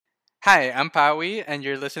Hi, I'm Pawi, and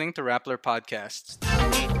you're listening to Rappler Podcasts.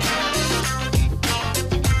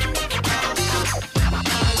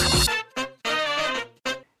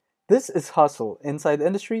 This is Hustle, Inside the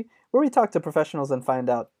Industry, where we talk to professionals and find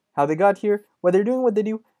out how they got here, why they're doing what they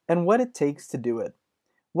do, and what it takes to do it.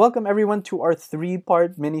 Welcome everyone to our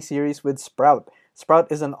three-part mini-series with Sprout.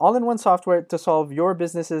 Sprout is an all-in-one software to solve your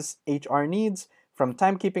business's HR needs, from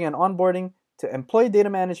timekeeping and onboarding to employee data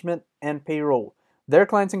management and payroll. Their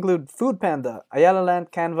clients include Foodpanda, Ayala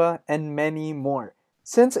Land, Canva, and many more.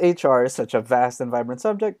 Since HR is such a vast and vibrant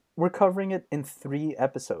subject, we're covering it in 3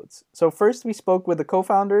 episodes. So, first, we spoke with the co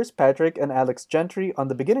founders, Patrick and Alex Gentry, on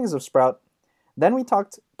the beginnings of Sprout. Then, we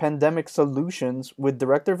talked pandemic solutions with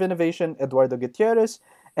Director of Innovation, Eduardo Gutierrez,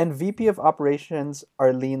 and VP of Operations,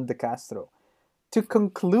 Arlene De Castro. To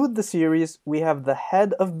conclude the series, we have the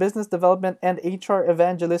Head of Business Development and HR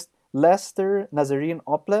Evangelist, Lester Nazarene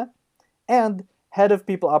Ople, and Head of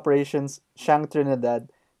People Operations, Shang Trinidad,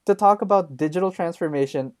 to talk about digital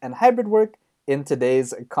transformation and hybrid work in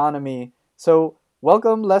today's economy. So,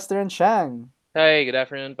 welcome, Lester and Shang. Hi, good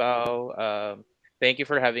afternoon, Pao. Thank you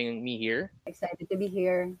for having me here. Excited to be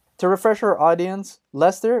here. To refresh our audience,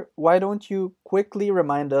 Lester, why don't you quickly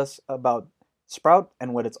remind us about Sprout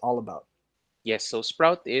and what it's all about? Yes, so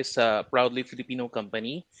Sprout is a proudly Filipino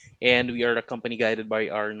company, and we are a company guided by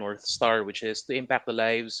our North Star, which is to impact the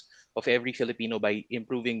lives of every Filipino by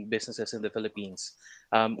improving businesses in the Philippines.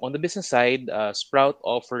 On the business side, Sprout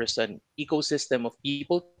offers an ecosystem of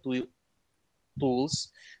people to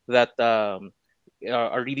tools that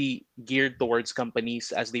are really geared towards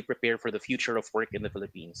companies as they prepare for the future of work in the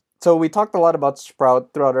Philippines. So, we talked a lot about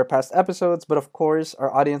Sprout throughout our past episodes, but of course,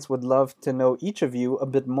 our audience would love to know each of you a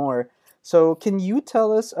bit more. So, can you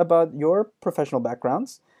tell us about your professional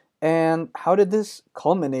backgrounds and how did this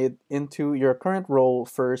culminate into your current role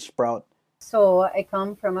for Sprout? So, I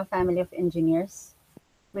come from a family of engineers.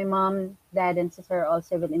 My mom, dad, and sister are all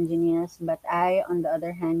civil engineers, but I, on the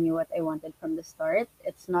other hand, knew what I wanted from the start.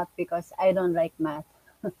 It's not because I don't like math,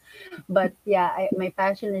 but yeah, my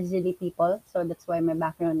passion is really people. So, that's why my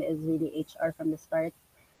background is really HR from the start.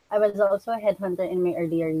 I was also a headhunter in my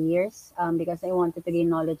earlier years because I wanted to gain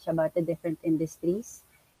knowledge about the different industries.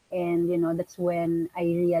 And, that's when I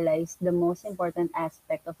realized the most important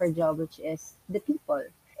aspect of our job, which is the people.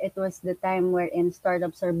 It was the time wherein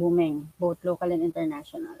startups are booming, both local and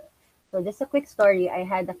international. So, just a quick story, I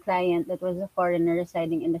had a client that was a foreigner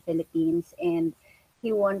residing in the Philippines, and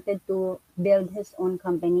he wanted to build his own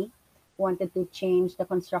company, wanted to change the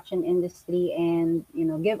construction industry and,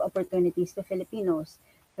 give opportunities to Filipinos.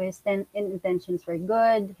 So his intentions were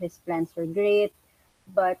good, his plans were great,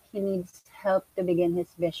 but he needs help to begin his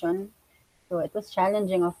vision. So it was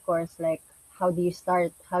challenging, of course. Like, how do you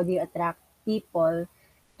start? How do you attract people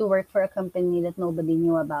to work for a company that nobody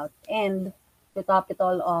knew about? And to top it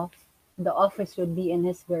all off, the office would be in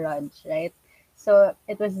his garage, right? So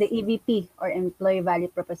it was the EVP, or employee value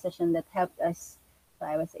proposition, that helped us. So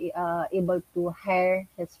I was able to hire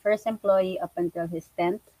his first employee up until his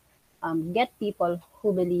 10th, get people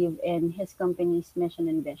who believe in his company's mission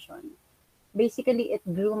and vision. Basically, it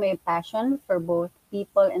grew my passion for both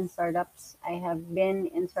people and startups. I have been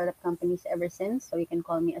in startup companies ever since, so you can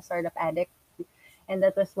call me a startup addict. And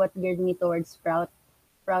that was what geared me towards Sprout.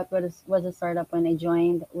 Sprout was a startup when I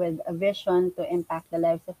joined, with a vision to impact the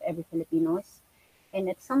lives of every Filipinos. And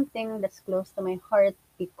it's something that's close to my heart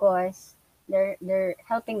because they're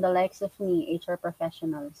helping the likes of me, HR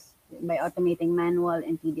professionals, by automating manual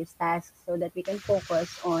and tedious tasks so that we can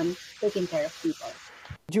focus on taking care of people.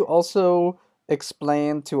 Could you also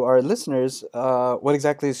explain to our listeners what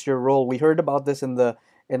exactly is your role? We heard about this in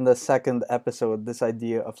the second episode, this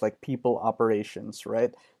idea of like people operations,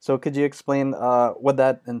 right? So could you explain what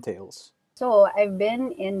that entails? So I've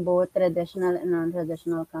been in both traditional and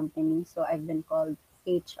non-traditional companies. So I've been called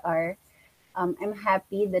HR. I'm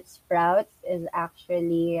happy that Sprout is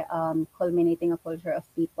actually culminating a culture of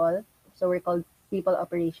people. So we're called people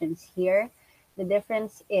operations here. The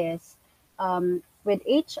difference is, with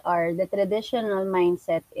HR, the traditional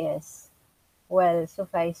mindset is, well,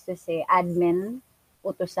 suffice to say, admin,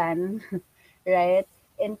 utusan, right?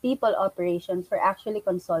 In people operations, we're actually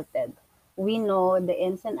consulted. We know the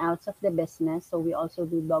ins and outs of the business. So we also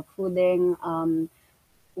do dog fooding.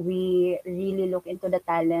 We really look into the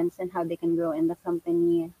talents and how they can grow in the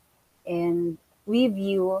company. And we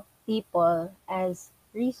view people as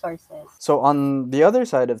resources. So on the other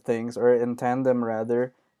side of things, or in tandem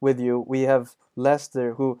rather, with you, we have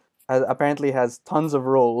Lester, who apparently has tons of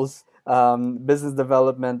roles, business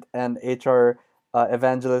development and HR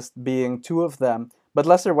evangelist being two of them. But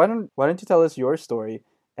Lester, why don't you tell us your story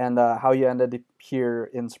and how you ended up here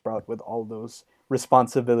in Sprout with all those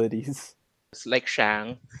responsibilities. Like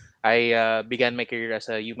Shang, I began my career as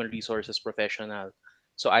a human resources professional.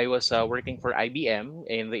 So I was working for IBM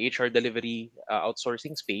in the HR delivery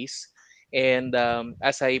outsourcing space. And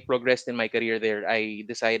as I progressed in my career there, I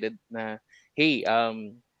decided na, hey,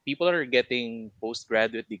 people are getting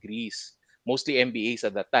postgraduate degrees, mostly MBAs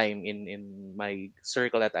at that time in my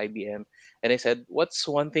circle at IBM. And I said, what's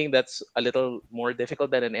one thing that's a little more difficult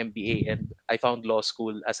than an MBA? And I found law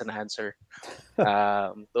school as an answer.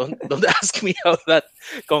 Don't ask me how that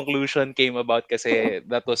conclusion came about kasi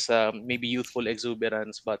that was maybe youthful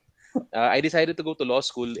exuberance, but I decided to go to law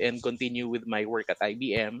school and continue with my work at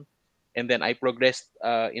IBM, and then I progressed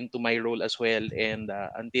into my role as well, and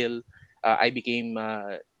until I became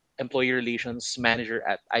employee relations manager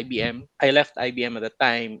at IBM. I left IBM at the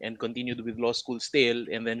time and continued with law school still,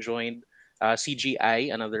 and then joined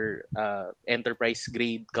CGI, another enterprise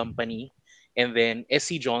grade company, and then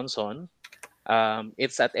SC Johnson.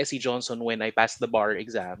 It's at SC Johnson when I passed the bar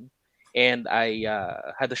exam, and I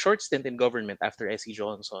had a short stint in government after SC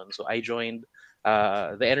Johnson. So I joined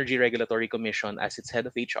the Energy Regulatory Commission as its head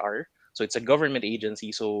of HR. So it's a government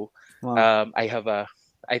agency. So Wow. I have a,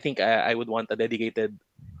 I think I would want a dedicated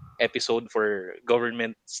episode for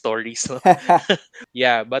government stories. No?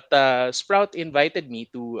 Yeah, but Sprout invited me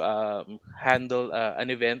to handle an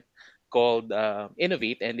event called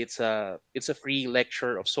Innovate, and it's a free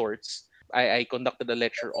lecture of sorts. I conducted a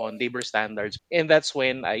lecture on labor standards, and that's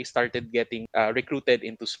when I started getting recruited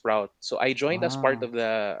into Sprout. So I joined as part Wow. of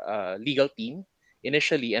the legal team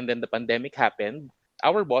initially, and then the pandemic happened.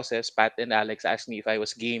 Our bosses, Pat and Alex, asked me if I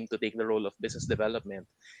was game to take the role of business development.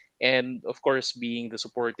 And of course, being the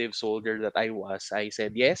supportive soldier that I was, I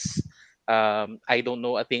said yes. I don't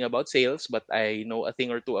know a thing about sales, but I know a thing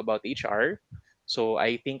or two about HR. So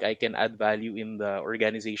I think I can add value in the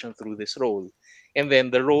organization through this role. And then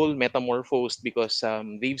the role metamorphosed because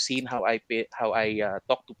they've seen how I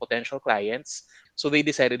talk to potential clients. So they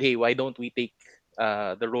decided, hey, why don't we take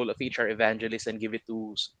the role of HR evangelist and give it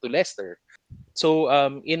to Lester? So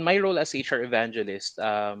in my role as HR evangelist,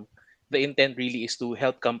 the intent really is to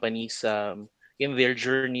help companies in their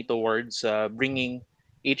journey towards bringing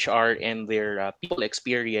HR and their people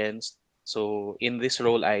experience. So in this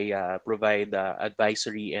role, I provide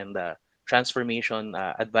advisory and transformation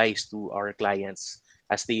advice to our clients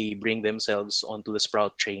as they bring themselves onto the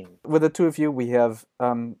Sprout chain. With the two of you, we have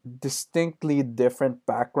distinctly different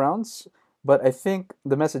backgrounds, but I think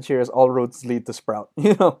the message here is all roads lead to Sprout.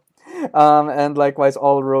 And likewise,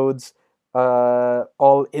 all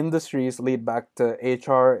industries lead back to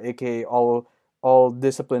HR, aka all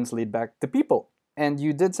disciplines lead back to people. And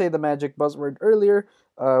you did say the magic buzzword earlier,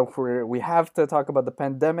 where we have to talk about the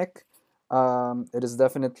pandemic. It is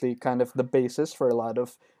definitely kind of the basis for a lot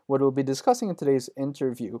of what we'll be discussing in today's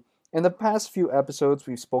interview. In the past few episodes,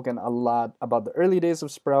 we've spoken a lot about the early days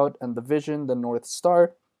of Sprout and the vision, the North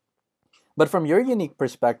Star. But from your unique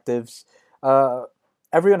perspectives, uh,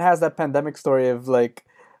 everyone has that pandemic story of like,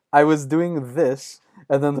 I was doing this,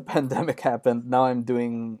 and then the pandemic happened. Now I'm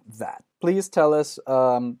doing that. Please tell us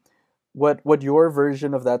what your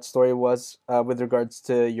version of that story was with regards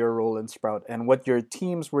to your role in Sprout and what your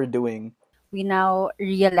teams were doing. We now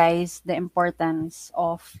realize the importance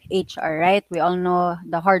of HR, right? We all know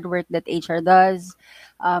the hard work that HR does.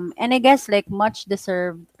 And I guess like much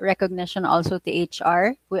deserved recognition also to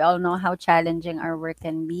HR. We all know how challenging our work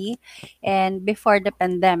can be. And before the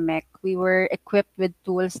pandemic, we were equipped with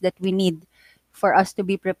tools that we need for us to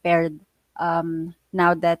be prepared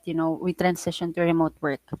now that we transitioned to remote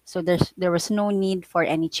work. So there was no need for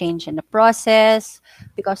any change in the process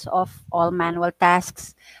because of all manual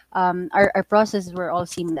tasks. Our processes were all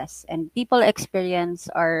seamless and people experience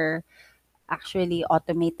are actually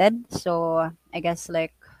automated. So I guess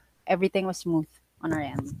like everything was smooth on our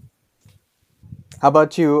end. How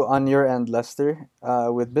about you on your end, Lester,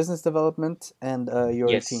 with business development and your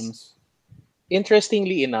Yes. teams?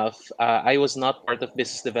 Interestingly enough, I was not part of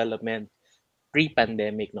business development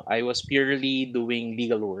pre-pandemic. No, I was purely doing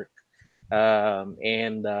legal work.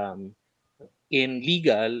 And in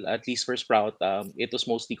legal, at least for Sprout, it was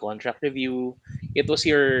mostly contract review. It was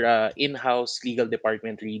your in-house legal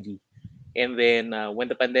department, really. And then when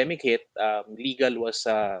the pandemic hit, legal was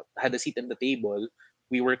had a seat at the table.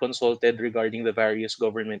 We were consulted regarding the various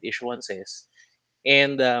government issuances.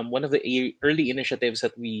 And one of the early initiatives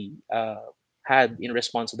that we had in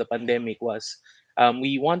response to the pandemic was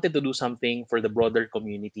we wanted to do something for the broader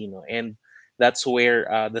community, no? And that's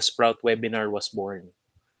where the Sprout webinar was born.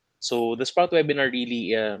 So the Sprout webinar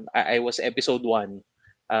really, I was episode one.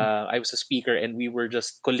 I was a speaker, and we were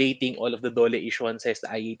just collating all of the DOLE issuances, the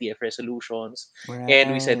IATF resolutions,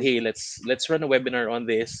 and we said, Right. hey, let's run a webinar on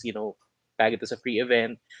this. Tag it as a free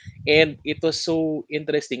event, and it was so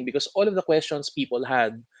interesting because all of the questions people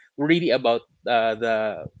had were really about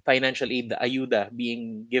the financial aid, the ayuda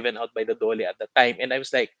being given out by the DOLE at the time, and I was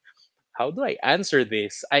like, how do I answer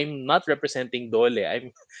this? I'm not representing Dole.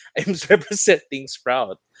 I'm representing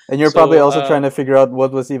Sprout. And you're probably So also trying to figure out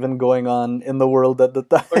what was even going on in the world at the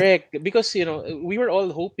time. correct, because we were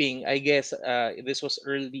all hoping. I guess this was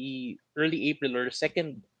early April or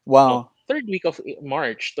second, no, Wow. third week of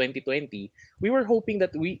March 2020. We were hoping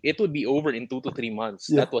that we it would be over in 2 to 3 months.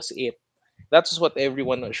 Yeah. That was it. That's what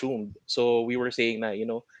everyone assumed. So we were saying that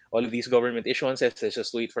all of these government issuances, let's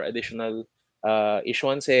just wait for additional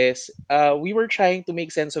issuances. We were trying to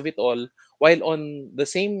make sense of it all, while on the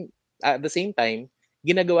same at the same time,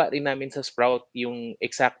 ginagawa rin namin sa Sprout yung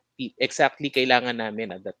exactly kailangan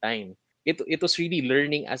namin at that time. It was really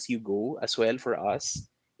learning as you go as well for us.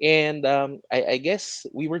 And I guess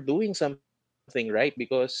we were doing something right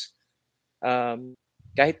because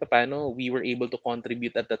kahit papano, we were able to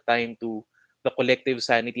contribute at the time to the collective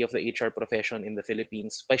sanity of the HR profession in the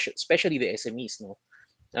Philippines, especially the SMEs, no?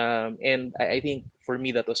 And I think for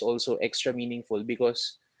me that was also extra meaningful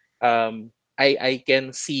because I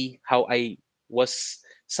can see how I was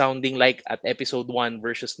sounding like at episode 1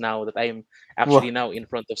 versus now that I am actually Wow. now in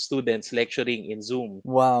front of students lecturing in Zoom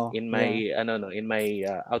Wow. in my Yeah. ano no in my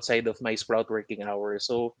outside of my Sprout working hours.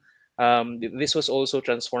 So this was also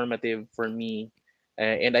transformative for me,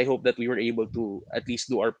 and I hope that we were able to at least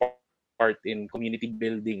do our part in community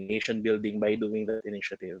building and nation building by doing that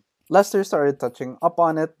initiative. Lester started touching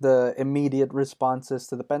upon it, the immediate responses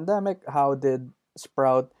to the pandemic. How did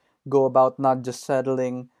Sprout go about not just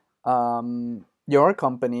settling your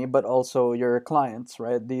company, but also your clients,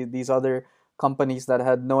 right? These other companies that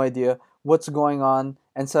had no idea what's going on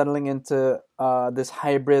and settling into this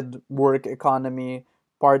hybrid work economy,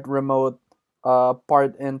 part remote,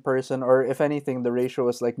 part in person, or if anything, the ratio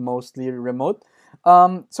is like mostly remote.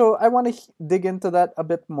 So I want to dig into that a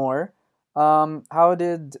bit more. How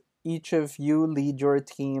did each of you lead your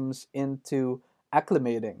teams into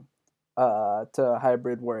acclimating to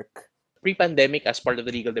hybrid work? Pre-pandemic, as part of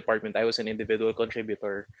the legal department, I was an individual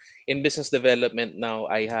contributor. In business development now,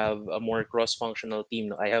 I have a more cross-functional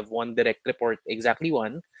team. I have one direct report, exactly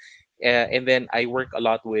one, and then I work a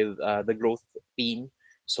lot with the growth team,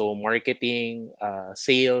 so marketing,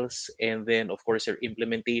 sales, and then of course your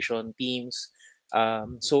implementation teams.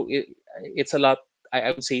 So it's a lot.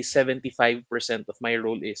 I would say 75% of my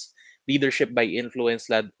role is leadership by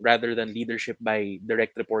influence rather than leadership by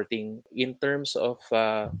direct reporting. In terms of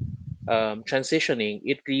transitioning,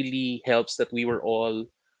 it really helps that we were all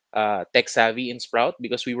tech savvy in Sprout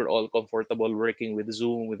because we were all comfortable working with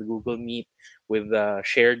Zoom, with Google Meet, with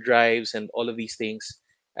shared drives, and all of these things.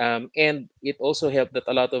 And it also helped that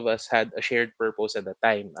a lot of us had a shared purpose at the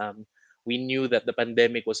time. We knew that the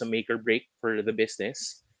pandemic was a make or break for the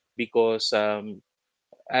business because,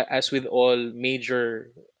 as with all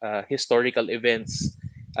major historical events,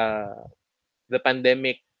 uh, the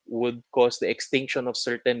pandemic would cause the extinction of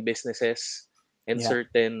certain businesses and Yeah.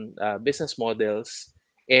 certain business models,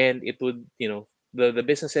 and it would the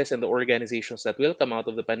businesses and the organizations that will come out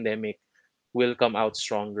of the pandemic will come out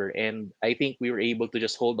stronger. And I think we were able to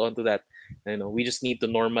just hold on to that. We just need to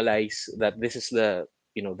normalize that this is the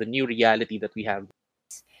new reality that we have.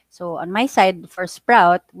 So on my side for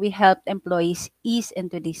Sprout, we helped employees ease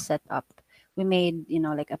into this setup. We made,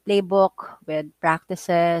 like a playbook with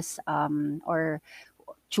practices, or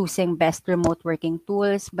choosing best remote working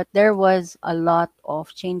tools, but there was a lot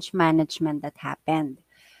of change management that happened.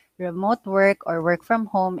 Remote work or work from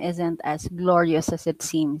home isn't as glorious as it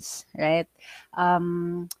seems, right?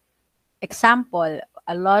 Um, Example,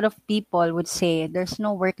 a lot of people would say there's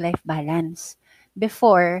no work life balance.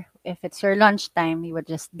 Before, if it's your lunchtime, you would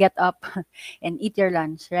just get up and eat your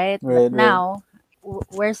lunch, right? But Right. Right. now,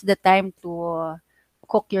 where's the time to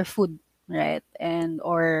cook your food, right? And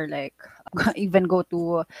or like even go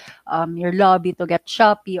to your lobby to get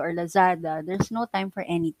Shopee or Lazada. There's no time for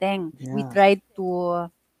anything. We Yeah. tried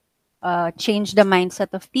to change the mindset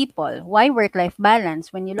of people. Why work life balance?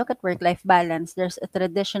 When you look at work life balance, there's a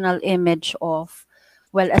traditional image of,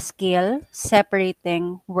 well, a scale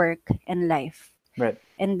separating work and life. Right.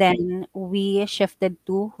 And then we shifted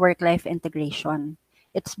to work life integration.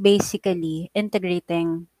 It's basically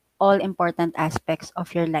integrating all important aspects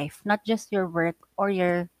of your life, not just your work or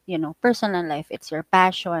your personal life. It's your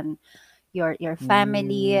passion, your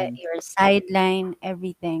family, Mm, your sideline,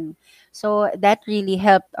 everything. So that really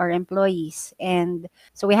helped our employees. And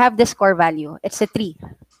so we have this core value. It's a three.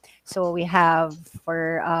 So we have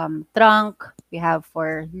for trunk, we have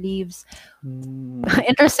for leaves. mm,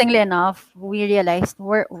 Interestingly enough, we realized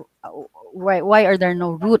why are there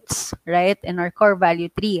no roots, right, in our core value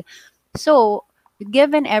tree? So,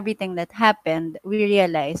 given everything that happened, we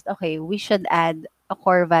realized, okay, we should add a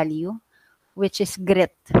core value, which is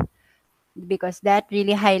grit, because that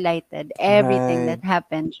really highlighted everything right. that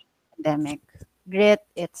happened during the pandemic. Grit,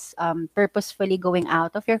 it's purposefully going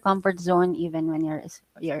out of your comfort zone even when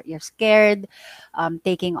you're scared,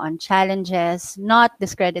 taking on challenges, not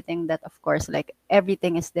discrediting that, of course, like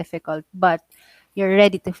everything is difficult, but you're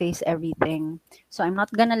ready to face everything. So I'm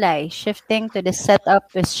not gonna lie, shifting to this setup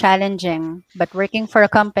is challenging, but working for a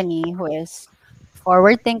company who is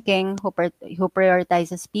forward thinking, who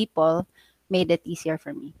prioritizes people, made it easier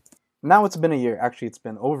for me. Now it's been a year. Actually, it's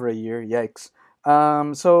been over a year. Yikes.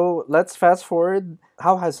 So let's fast forward.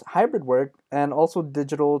 How has hybrid work and also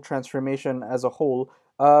digital transformation as a whole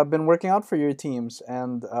been working out for your teams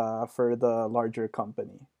and for the larger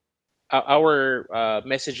company? Our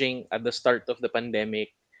messaging at the start of the pandemic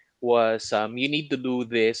was, you need to do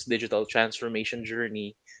this digital transformation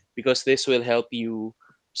journey because this will help you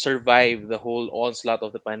survive the whole onslaught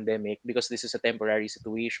of the pandemic, because this is a temporary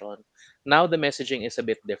situation. Now the messaging is a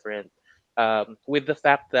bit different. With the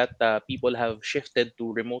fact that people have shifted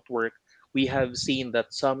to remote work, we have seen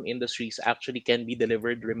that some industries actually can be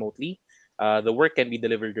delivered remotely. The work can be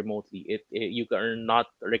delivered remotely. You are not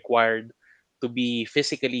required to be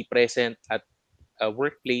physically present at a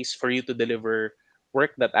workplace for you to deliver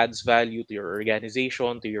work that adds value to your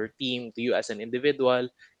organization, to your team, to you as an individual.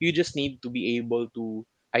 You just need to be able to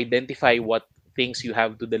identify what things you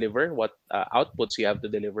have to deliver, what outputs you have to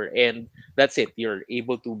deliver, and that's it. You're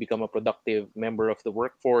able to become a productive member of the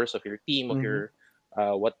workforce, of your team, of Mm-hmm.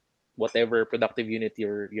 your whatever productive unit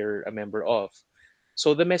you're a member of.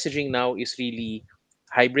 So the messaging now is really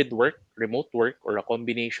hybrid work, remote work, or a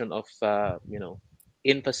combination of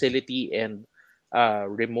in facility and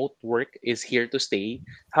remote work is here to stay.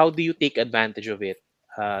 How do you take advantage of it?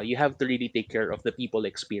 You have to really take care of the people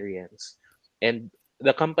experience, and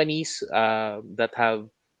the companies that have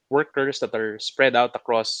workers that are spread out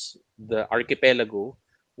across the archipelago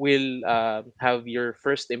will have your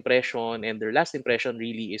first impression, and their last impression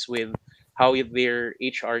really is with how their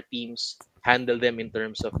HR teams handle them in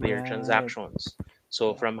terms of their Right. transactions.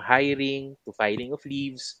 So Yeah. from hiring to filing of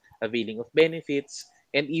leaves, availing of benefits,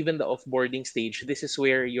 and even the offboarding stage, this is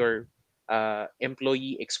where your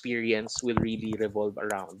employee experience will really revolve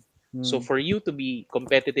around. So Mm. for you to be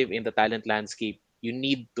competitive in the talent landscape, you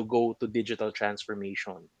need to go to digital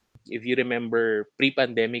transformation. If you remember,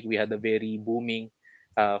 pre-pandemic, we had a very booming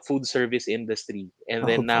food service industry, and Oh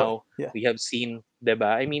then boy. now Yeah. we have seen, diba?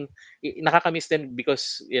 I mean, nakakamiss din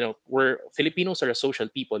because we're Filipinos are a social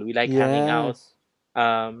people. We like hanging out, Yes.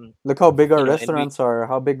 um, Look how big our and we restaurants are.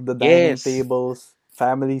 How big the dining yes, tables,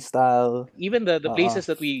 family style. even the Uh. places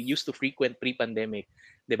that we used to frequent pre-pandemic,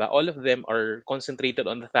 'di ba? All of them are concentrated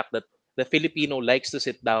on the fact that the Filipino likes to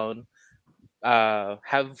sit down,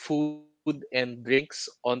 have food and drinks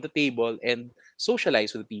on the table, and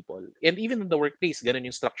socialize with people. And even in the workplace, ganun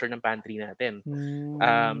yung structure ng pantry natin.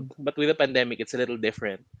 Mm. But with the pandemic, it's a little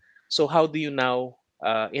different. So how do you now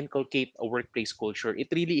inculcate a workplace culture?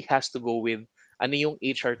 It really has to go with ano yung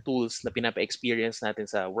HR tools na pinapa-experience natin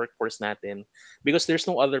sa workforce natin, because there's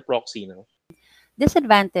no other proxy, no?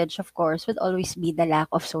 Disadvantage, of course, would always be the lack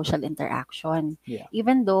of social interaction. Yeah.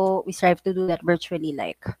 Even though we strive to do that virtually,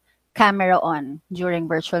 like camera on during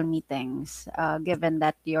virtual meetings, given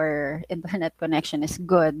that your internet connection is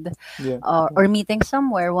good, Yeah. or meeting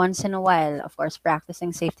somewhere once in a while, of course,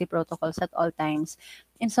 practicing safety protocols at all times.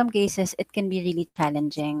 In some cases, it can be really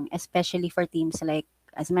challenging, especially for teams like,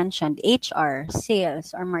 as mentioned, HR,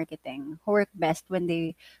 sales, or marketing, who work best when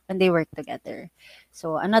they work together.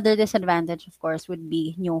 So another disadvantage, of course, would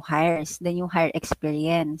be new hires, the new hire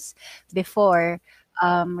experience. Before,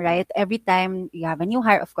 right, every time you have a new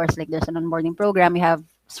hire, of course, like there's an onboarding program, you have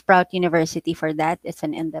Sprout University for that. It's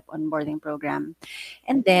an in-depth onboarding program.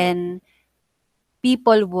 And then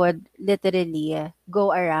people would literally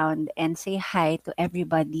go around and say hi to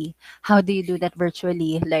everybody. How do you do that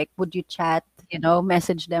virtually? Like, would you chat,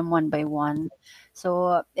 message them one by one?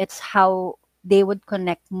 So it's how they would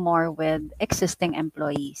connect more with existing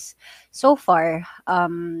employees. So far,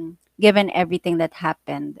 given everything that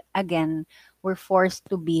happened, again, we're forced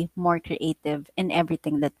to be more creative in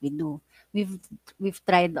everything that we do. we've we've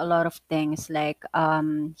tried a lot of things like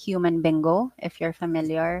human bingo, if you're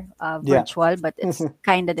familiar, Yeah. virtual, but it's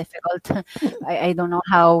kind of difficult. I don't know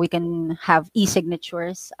how we can have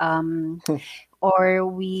e-signatures. Or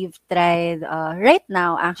we've tried right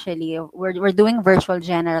now, actually we're doing virtual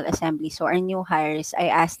general assembly. So our new hires, I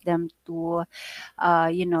asked them to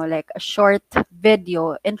like a short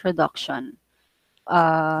video introduction,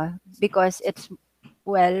 because it's,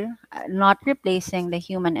 well, not replacing the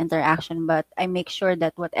human interaction, but I make sure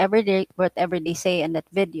that whatever they say in that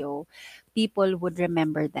video, people would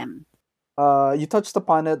remember them. You touched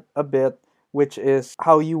upon it a bit, which is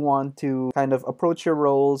how you want to kind of approach your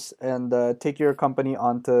roles and take your company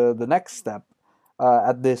onto the next step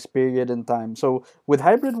at this period in time. So, with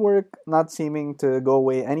hybrid work not seeming to go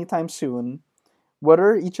away anytime soon, what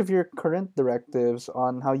are each of your current directives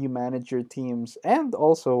on how you manage your teams and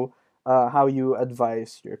also how you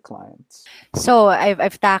advise your clients? So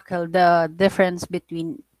I've tackled the difference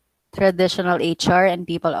between traditional HR and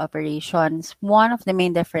people operations. One of the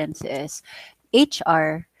main differences,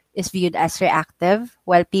 HR is viewed as reactive,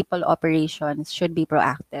 while people operations should be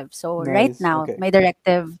proactive. So right Nice. now, Okay. my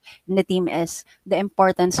directive in the team is the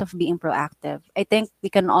importance of being proactive. I think we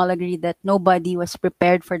can all agree that nobody was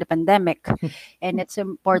prepared for the pandemic, and it's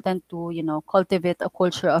important to, cultivate a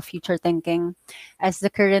culture of future thinking, as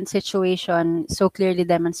the current situation so clearly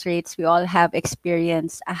demonstrates. We all have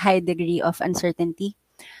experienced a high degree of uncertainty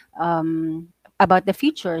um, about the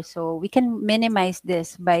future. So we can minimize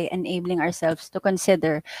this by enabling ourselves to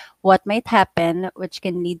consider what might happen, which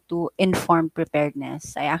can lead to informed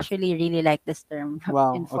preparedness. I actually really like this term,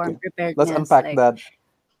 Wow. informed Okay. Let's preparedness. unpack Like, that.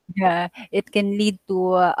 yeah, it can lead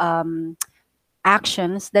to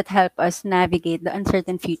actions that help us navigate the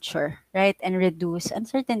uncertain future, right? And reduce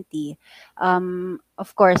uncertainty.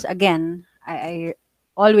 Of course, again, I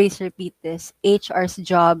always repeat this: HR's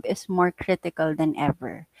job is more critical than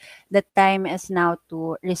ever. The time is now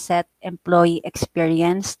to reset employee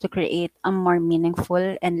experience to create a more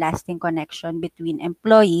meaningful and lasting connection between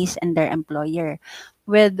employees and their employer.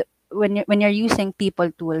 With when you're using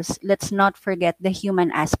people tools, let's not forget the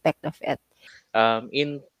human aspect of it.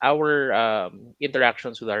 In our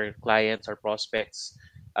interactions with our clients, our prospects,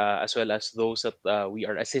 as well as those that we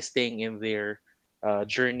are assisting in their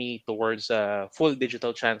journey towards full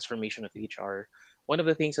digital transformation of HR, one of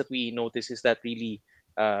the things that we notice is that really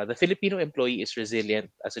the Filipino employee is resilient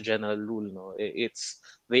as a general rule. No, it's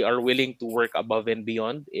they are willing to work above and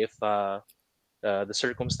beyond if the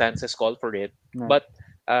circumstances call for it, Right. but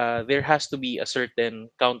there has to be a certain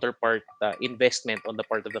counterpart investment on the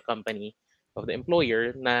part of the company, of the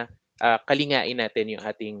employer, na kalingain natin yung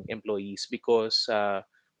ating employees, because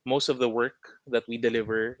most of the work that we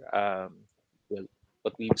deliver, well,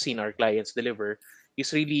 what we've seen our clients deliver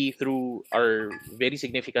is really through our very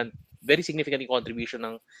significant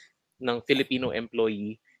contribution ng Filipino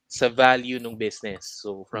employee sa value ng business.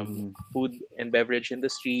 So from Mhm. food and beverage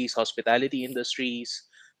industries, hospitality industries,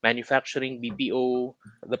 manufacturing, BPO,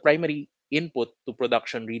 the primary input to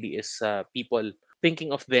production really is people,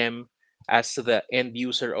 thinking of them as the end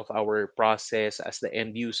user of our process, as the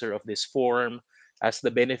end user of this form, as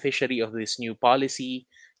the beneficiary of this new policy.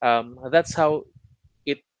 That's how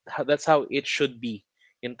that's how it should be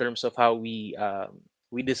in terms of how we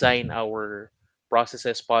design our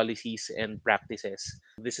processes, policies, and practices.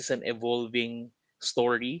 This is an evolving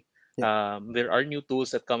story. Yeah. There are new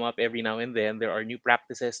tools that come up every now and then. There are new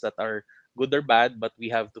practices that are good or bad, but we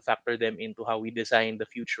have to factor them into how we design the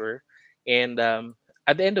future. And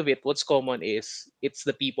at the end of it, what's common is it's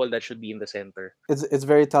the people that should be in the center. It's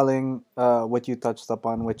very telling what you touched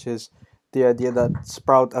upon, which is the idea that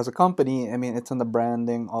Sprout as a company. I mean, it's in the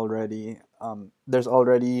branding already. There's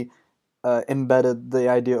already embedded the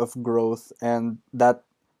idea of growth, and that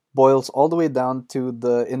boils all the way down to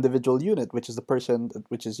the individual unit, which is the person,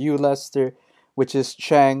 which is you, Lester, which is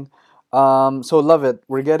Shang. So love it.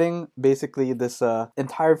 We're getting basically this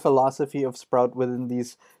entire philosophy of Sprout within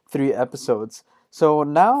these 3 episodes. So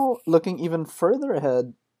now, looking even further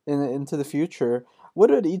ahead into the future, what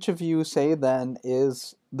would each of you say then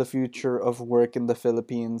is the future of work in the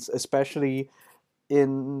Philippines, especially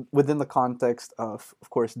in within the context of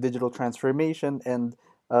course, digital transformation and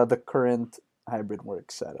the current hybrid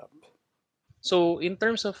work setup? So in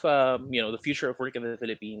terms of the future of work in the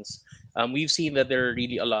Philippines, we've seen that there are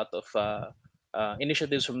really a lot of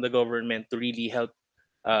initiatives from the government to really help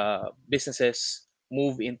businesses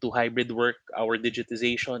move into hybrid work. Our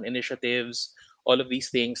digitization initiatives, all of these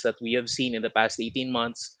things that we have seen in the past 18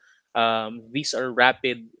 months, these are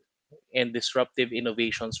rapid and disruptive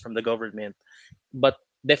innovations from the government. But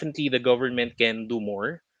definitely, the government can do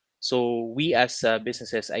more. So we as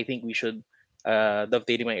businesses, I think we should,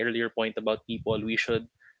 dovetailing my earlier point about people, we should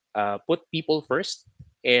put people first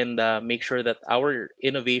and make sure that our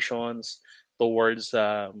innovations towards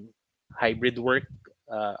hybrid work,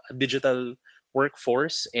 digital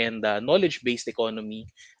workforce, and knowledge-based economy,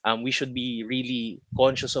 we should be really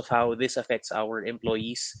conscious of how this affects our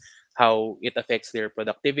employees, how it affects their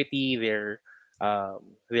productivity, their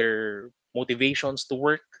motivations to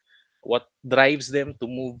work, what drives them to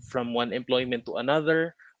move from one employment to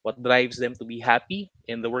another, what drives them to be happy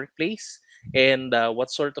in the workplace, and what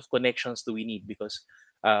sort of connections do we need, because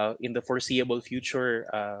in the foreseeable future,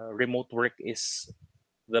 remote work is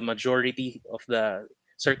the majority of the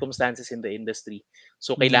circumstances in the industry.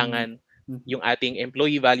 So Mm, kailangan mhm. yung ating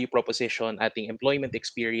employee value proposition, ating employment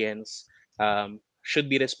experience, should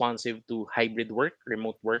be responsive to hybrid work,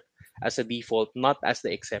 remote work as a default, not as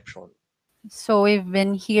the exception. So we've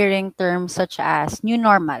been hearing terms such as new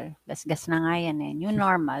normal. Gasgas na nga yan eh, new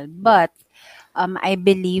normal. Yeah. But I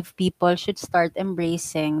believe people should start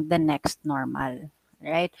embracing the next normal,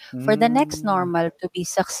 right? For the next Mm, normal to be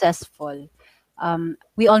successful,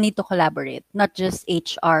 we all need to collaborate, not just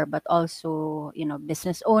HR, but also,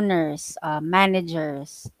 business owners,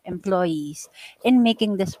 managers, employees, in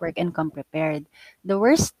making this work and come prepared. The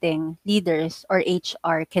worst thing leaders or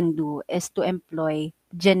HR can do is to employ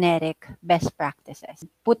generic best practices.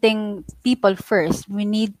 Putting people first, we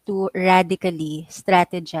need to radically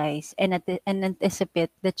strategize and anticipate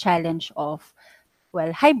the challenge of,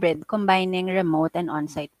 well, hybrid, combining remote and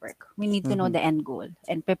on-site work. We need to know mhm. the end goal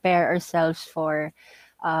and prepare ourselves for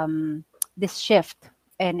um, this shift.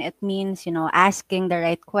 And it means, asking the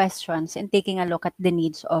right questions and taking a look at the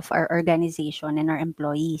needs of our organization and our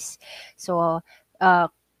employees. So, uh,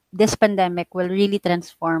 this pandemic will really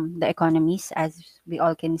transform the economies, as we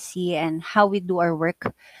all can see, and how we do our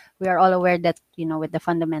work. We are all aware that, with the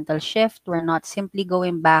fundamental shift, we're not simply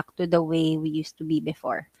going back to the way we used to be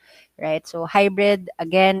before, right? So hybrid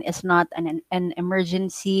again is not an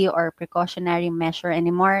emergency or precautionary measure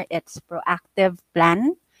anymore. It's proactive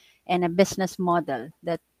plan and a business model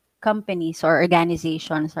that companies or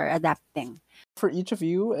organizations are adapting. For each of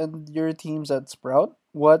you and your teams at Sprout,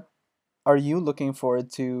 what are you looking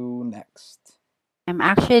forward to next? I'm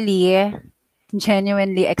actually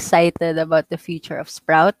genuinely excited about the future of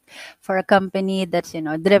Sprout. For a company that's,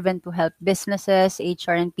 driven to help businesses,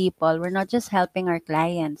 HR, and people, we're not just helping our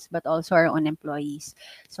clients, but also our own employees.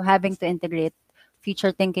 So having to integrate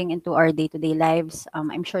future thinking into our day-to-day lives,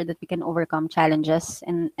 I'm sure that we can overcome challenges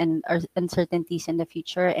and our uncertainties in the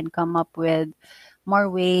future and come up with more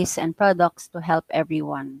ways and products to help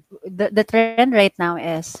everyone. The trend right now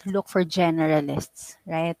is look for generalists,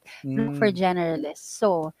 right? Look for Mm, generalists.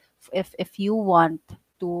 So if you want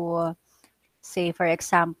to, say for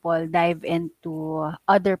example, dive into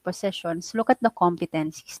other positions, look at the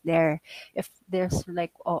competencies there. If there's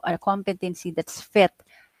like a competency that's fit,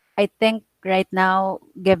 I think right now,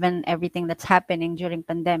 given everything that's happening during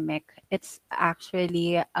pandemic, it's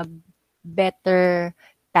actually a better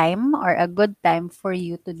time or a good time for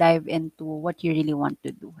you to dive into what you really want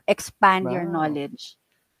to do. Expand your wow. knowledge.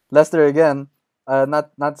 Lester again.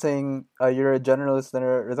 Not saying you're a generalist in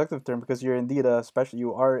a reductive term because you're indeed a special.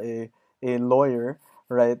 You are a lawyer,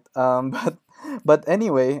 right? But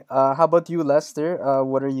anyway, how about you, Lester?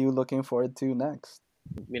 What are you looking forward to next?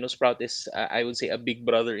 Sprout is, I would say, a big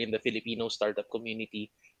brother in the Filipino startup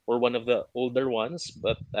community. We're one of the older ones,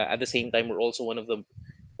 but at the same time, we're also one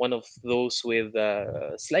of those with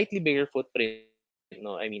slightly bigger footprint.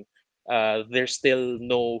 No, I mean, there's still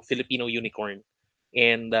no Filipino unicorn,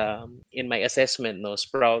 and in my assessment, no,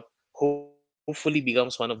 Sprout hopefully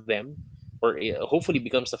becomes one of them, or hopefully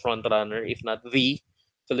becomes the front runner, if not the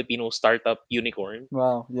Filipino startup unicorn,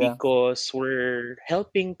 Wow, yeah. because we're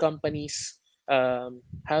helping companies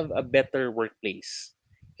have a better workplace.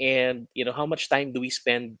 And how much time do we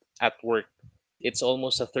spend at work? It's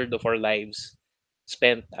almost a third of our lives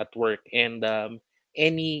spent at work, and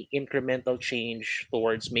any incremental change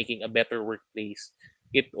towards making a better workplace,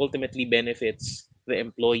 it ultimately benefits the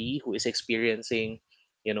employee who is experiencing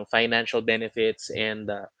financial benefits and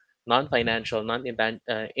non-financial,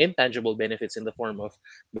 intangible benefits in the form of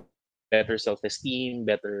better self-esteem,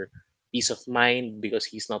 better peace of mind, because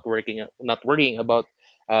he's not worrying about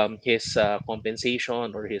his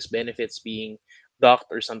compensation or his benefits being docked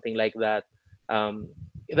or something like that. um,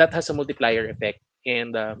 that has a multiplier effect.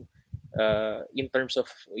 And in terms of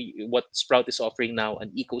what Sprout is offering now,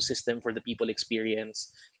 an ecosystem for the people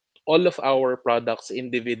experience, all of our products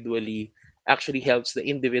individually actually helps the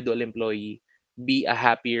individual employee be a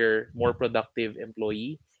happier, more productive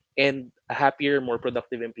employee. and a happier, more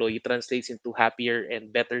productive employee translates into happier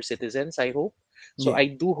and better citizens, I hope. So Yeah, I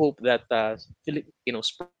do hope that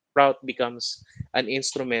Sprout becomes an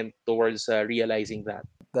instrument towards realizing that.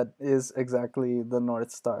 that is exactly the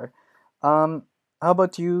North Star. Um, how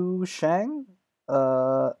about you, Shang?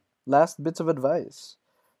 Uh, Last bits of advice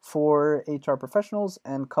for HR professionals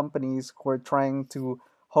and companies who are trying to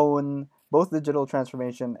hone both digital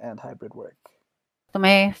transformation and hybrid work. To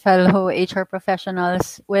my fellow HR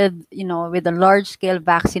professionals, with a large scale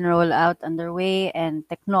vaccine rollout underway and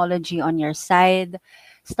technology on your side,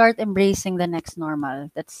 start embracing the next normal.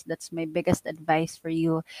 That's my biggest advice for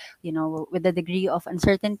you. With the degree of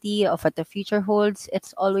uncertainty of what the future holds,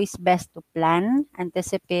 it's always best to plan,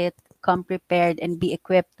 anticipate, come prepared, and be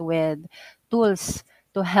equipped with tools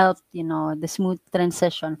to help the smooth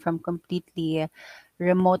transition from completely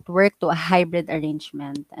remote work to a hybrid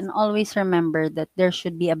arrangement. And always remember that there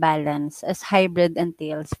should be a balance, as hybrid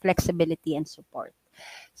entails flexibility and support.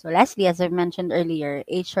 So, lastly, as I mentioned earlier,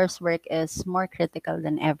 HR's work is more critical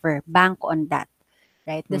than ever. Bank on that.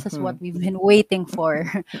 Right? This is Mm-hmm. what we've been waiting for.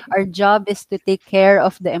 Our job is to take care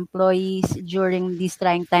of the employees during these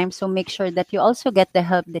trying times. So make sure that you also get the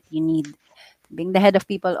help that you need. Being the head of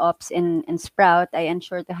people ops in Sprout, I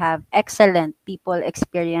ensure to have excellent people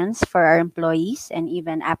experience for our employees and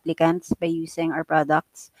even applicants by using our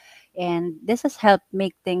products. And this has helped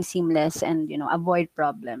make things seamless and avoid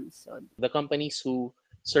problems. So The companies who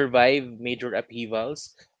survive major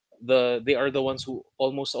upheavals, they are the ones who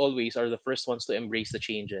almost always are the first ones to embrace the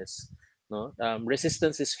changes. No,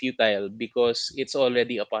 resistance is futile because it's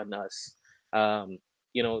already upon us. Um,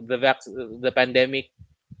 the pandemic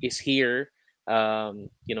is here.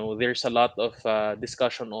 There's a lot of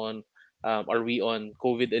discussion on, are we on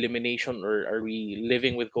COVID elimination or are we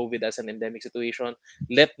living with COVID as an endemic situation?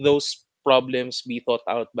 Let those problems be thought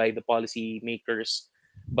out by the policy makers,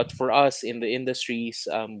 but for us in the industries,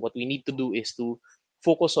 what we need to do is to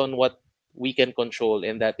focus on what we can control,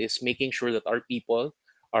 and that is making sure that our people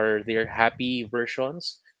are their happy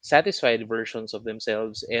versions, satisfied versions of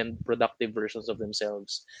themselves, and productive versions of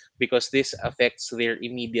themselves, because this affects their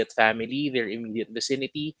immediate family, their immediate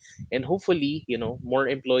vicinity, and hopefully, more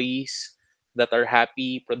employees that are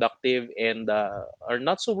happy, productive, and are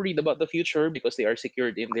not so worried about the future because they are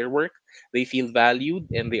secured in their work. They feel valued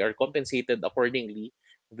and they are compensated accordingly.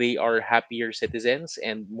 They are happier citizens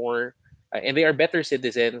and more and they are better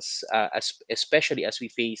citizens, especially as we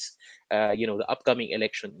face the upcoming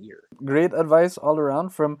election year. Great advice all around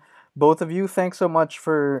from both of you. Thanks so much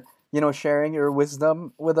for sharing your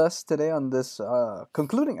wisdom with us today on this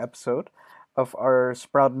concluding episode of our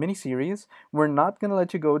Sprout mini series. We're not gonna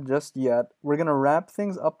let you go just yet. We're gonna wrap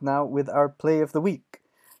things up now with our play of the week.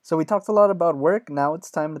 So we talked a lot about work. Now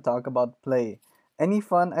it's time to talk about play. Any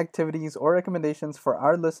fun activities or recommendations for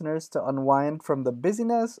our listeners to unwind from the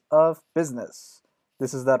busyness of business?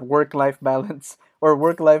 This is that work-life balance or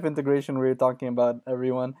work-life integration we were talking about,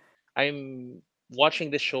 everyone. I'm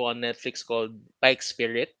watching this show on Netflix called Pike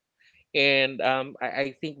Spirit, and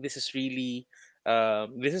I think this is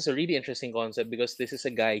a really interesting concept because this is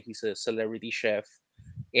a guy. He's a celebrity chef,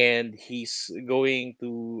 and he's going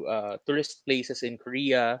to tourist places in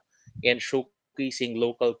Korea and showcasing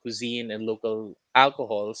local cuisine and local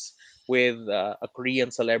alcohols with a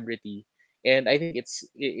Korean celebrity. And I think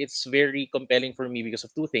it's very compelling for me because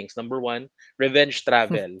of two things. Number one, revenge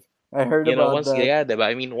travel. I heard about Once, that. yeah, diba?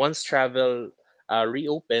 I mean, once travel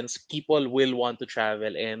reopens, people will want to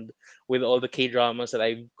travel. And with all the K dramas that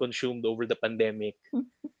I've consumed over the pandemic,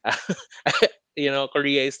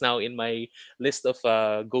 Korea is now in my list of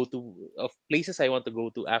go to of places I want to go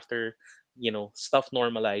to after stuff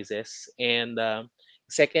normalizes. And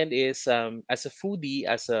second is, as a foodie,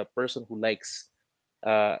 as a person who likes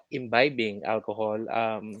imbibing alcohol,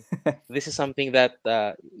 this is something that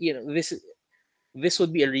this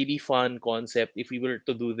would be a really fun concept if we were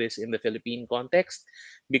to do this in the Philippine context,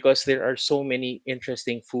 because there are so many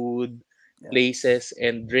interesting food Yes, places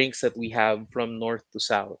and drinks that we have from north to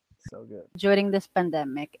south. so good. during this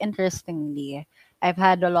pandemic, interestingly, I've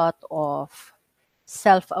had a lot of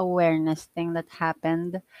self-awareness thing that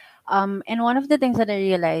happened. And one of the things that I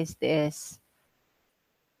realized is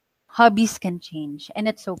hobbies can change and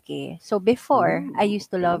it's okay. So before, I Ooh.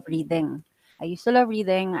 used to love reading. I used to love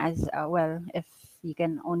reading as well. If you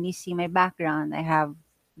can only see my background, I have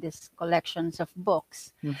these collections of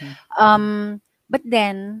books. Mhm. But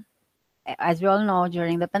then, as we all know,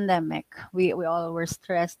 during the pandemic, we all were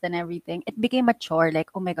stressed and everything. It became a chore. Like,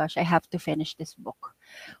 oh my gosh, I have to finish this book.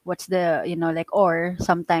 What's the, like, or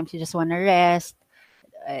sometimes you just want to rest.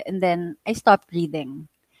 And then I stopped reading.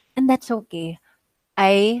 And that's okay.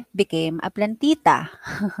 I became a plantita.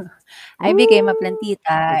 I became a Woo! plantita,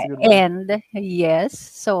 That's a good word. and yes,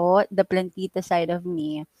 so the plantita side of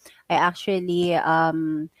me, I actually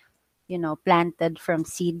planted from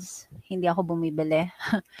seeds. Hindi ako bumibili.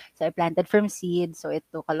 So I planted from seeds, so it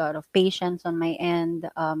took a lot of patience on my end.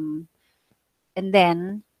 And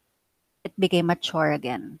then it became a chore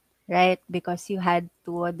again, right? Because you had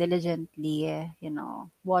to diligently,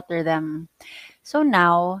 water them. So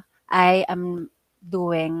now I am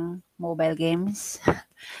doing mobile games.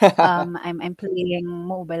 I'm playing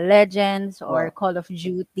Mobile Legends or Wow. Call of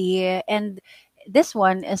Duty, and this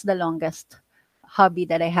one is the longest hobby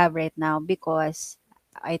that I have right now because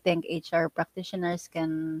I think HR practitioners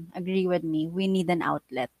can agree with me. We need an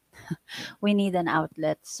outlet. We need an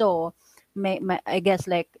outlet. So, I guess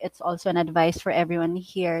like it's also an advice for everyone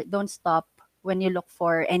here. Don't stop when you look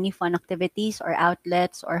for any fun activities or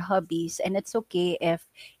outlets or hobbies, and it's okay if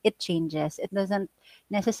it changes. It doesn't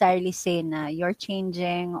necessarily say na you're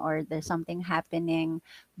changing or there's something happening,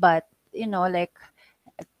 but like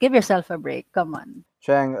give yourself a break. Come on.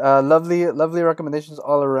 Chang, lovely recommendations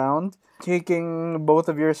all around. Taking both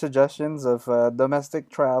of your suggestions of domestic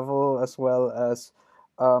travel as well as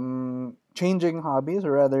changing hobbies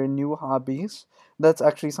or rather new hobbies. That's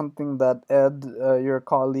actually something that Ed, your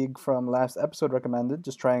colleague from last episode, recommended.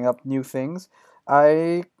 Just trying out new things.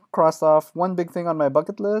 I crossed off one big thing on my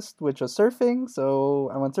bucket list, which was surfing.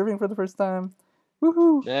 So I went surfing for the first time.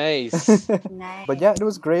 Woohoo! Nice. But yeah, Nice. it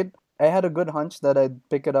was great. I had a good hunch that I'd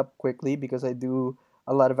pick it up quickly because I do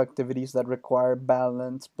a lot of activities that require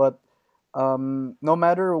balance. But no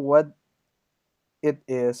matter what it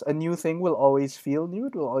is, a new thing will always feel new.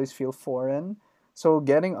 It will always feel foreign. So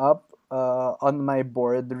getting up on my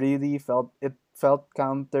board really felt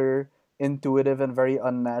counterintuitive and very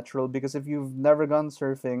unnatural because if you've never gone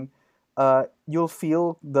surfing, you'll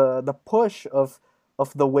feel the push of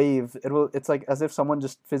the wave. It's like as if someone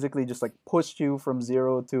just physically just like pushed you from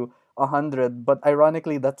 0 to 100. But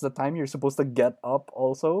ironically, that's the time you're supposed to get up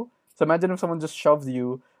also. So imagine if someone just shoved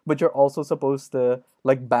you, but you're also supposed to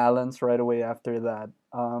like balance right away after that.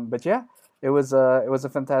 But yeah, it was a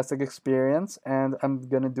fantastic experience, and I'm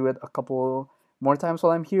gonna do it a couple more times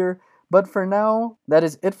while I'm here. But for now, that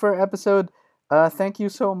is it for our episode. Thank you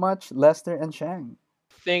so much, Lester and Shang.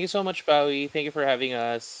 Thank you so much, Bowie. Thank you for having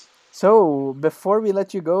us. So before we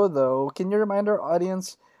let you go, though, can you remind our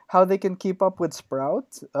audience how they can keep up with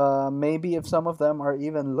Sprout? Maybe if some of them are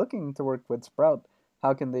even looking to work with Sprout,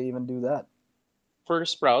 how can they even do that? For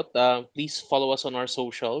Sprout, please follow us on our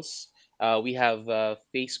socials. We have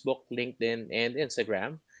Facebook, LinkedIn, and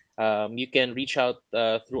Instagram. You can reach out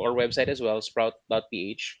through our website as well,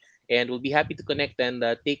 sprout.ph, and we'll be happy to connect and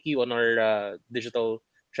take you on our digital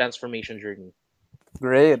transformation journey.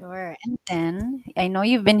 Great. Sure. And then I know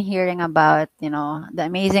you've been hearing about, the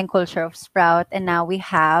amazing culture of Sprout, and now we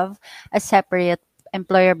have a separate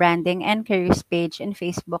employer branding and careers page in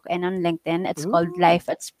Facebook and on LinkedIn. It's called Ooh, Life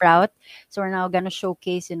at Sprout. So we're now gonna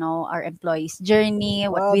showcase, our employees' journey,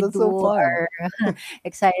 what wow, we that's so do, fun. our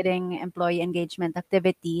exciting employee engagement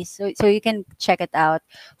activities. So you can check it out.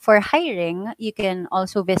 For hiring, you can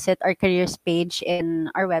also visit our careers page in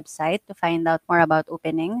our website to find out more about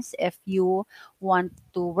openings. If you want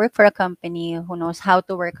to work for a company who knows how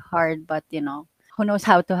to work hard, but who knows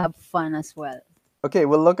how to have fun as well. Okay,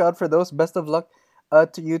 we'll look out for those. Best of luck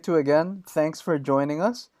to you two again. Thanks for joining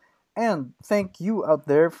us. And thank you out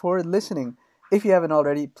there for listening. If you haven't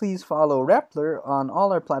already, please follow Rappler on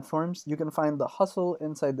all our platforms. You can find the Hustle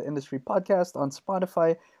Inside the Industry podcast on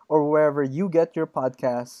Spotify or wherever you get your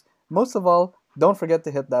podcasts. Most of all, don't forget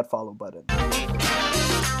to hit that follow button.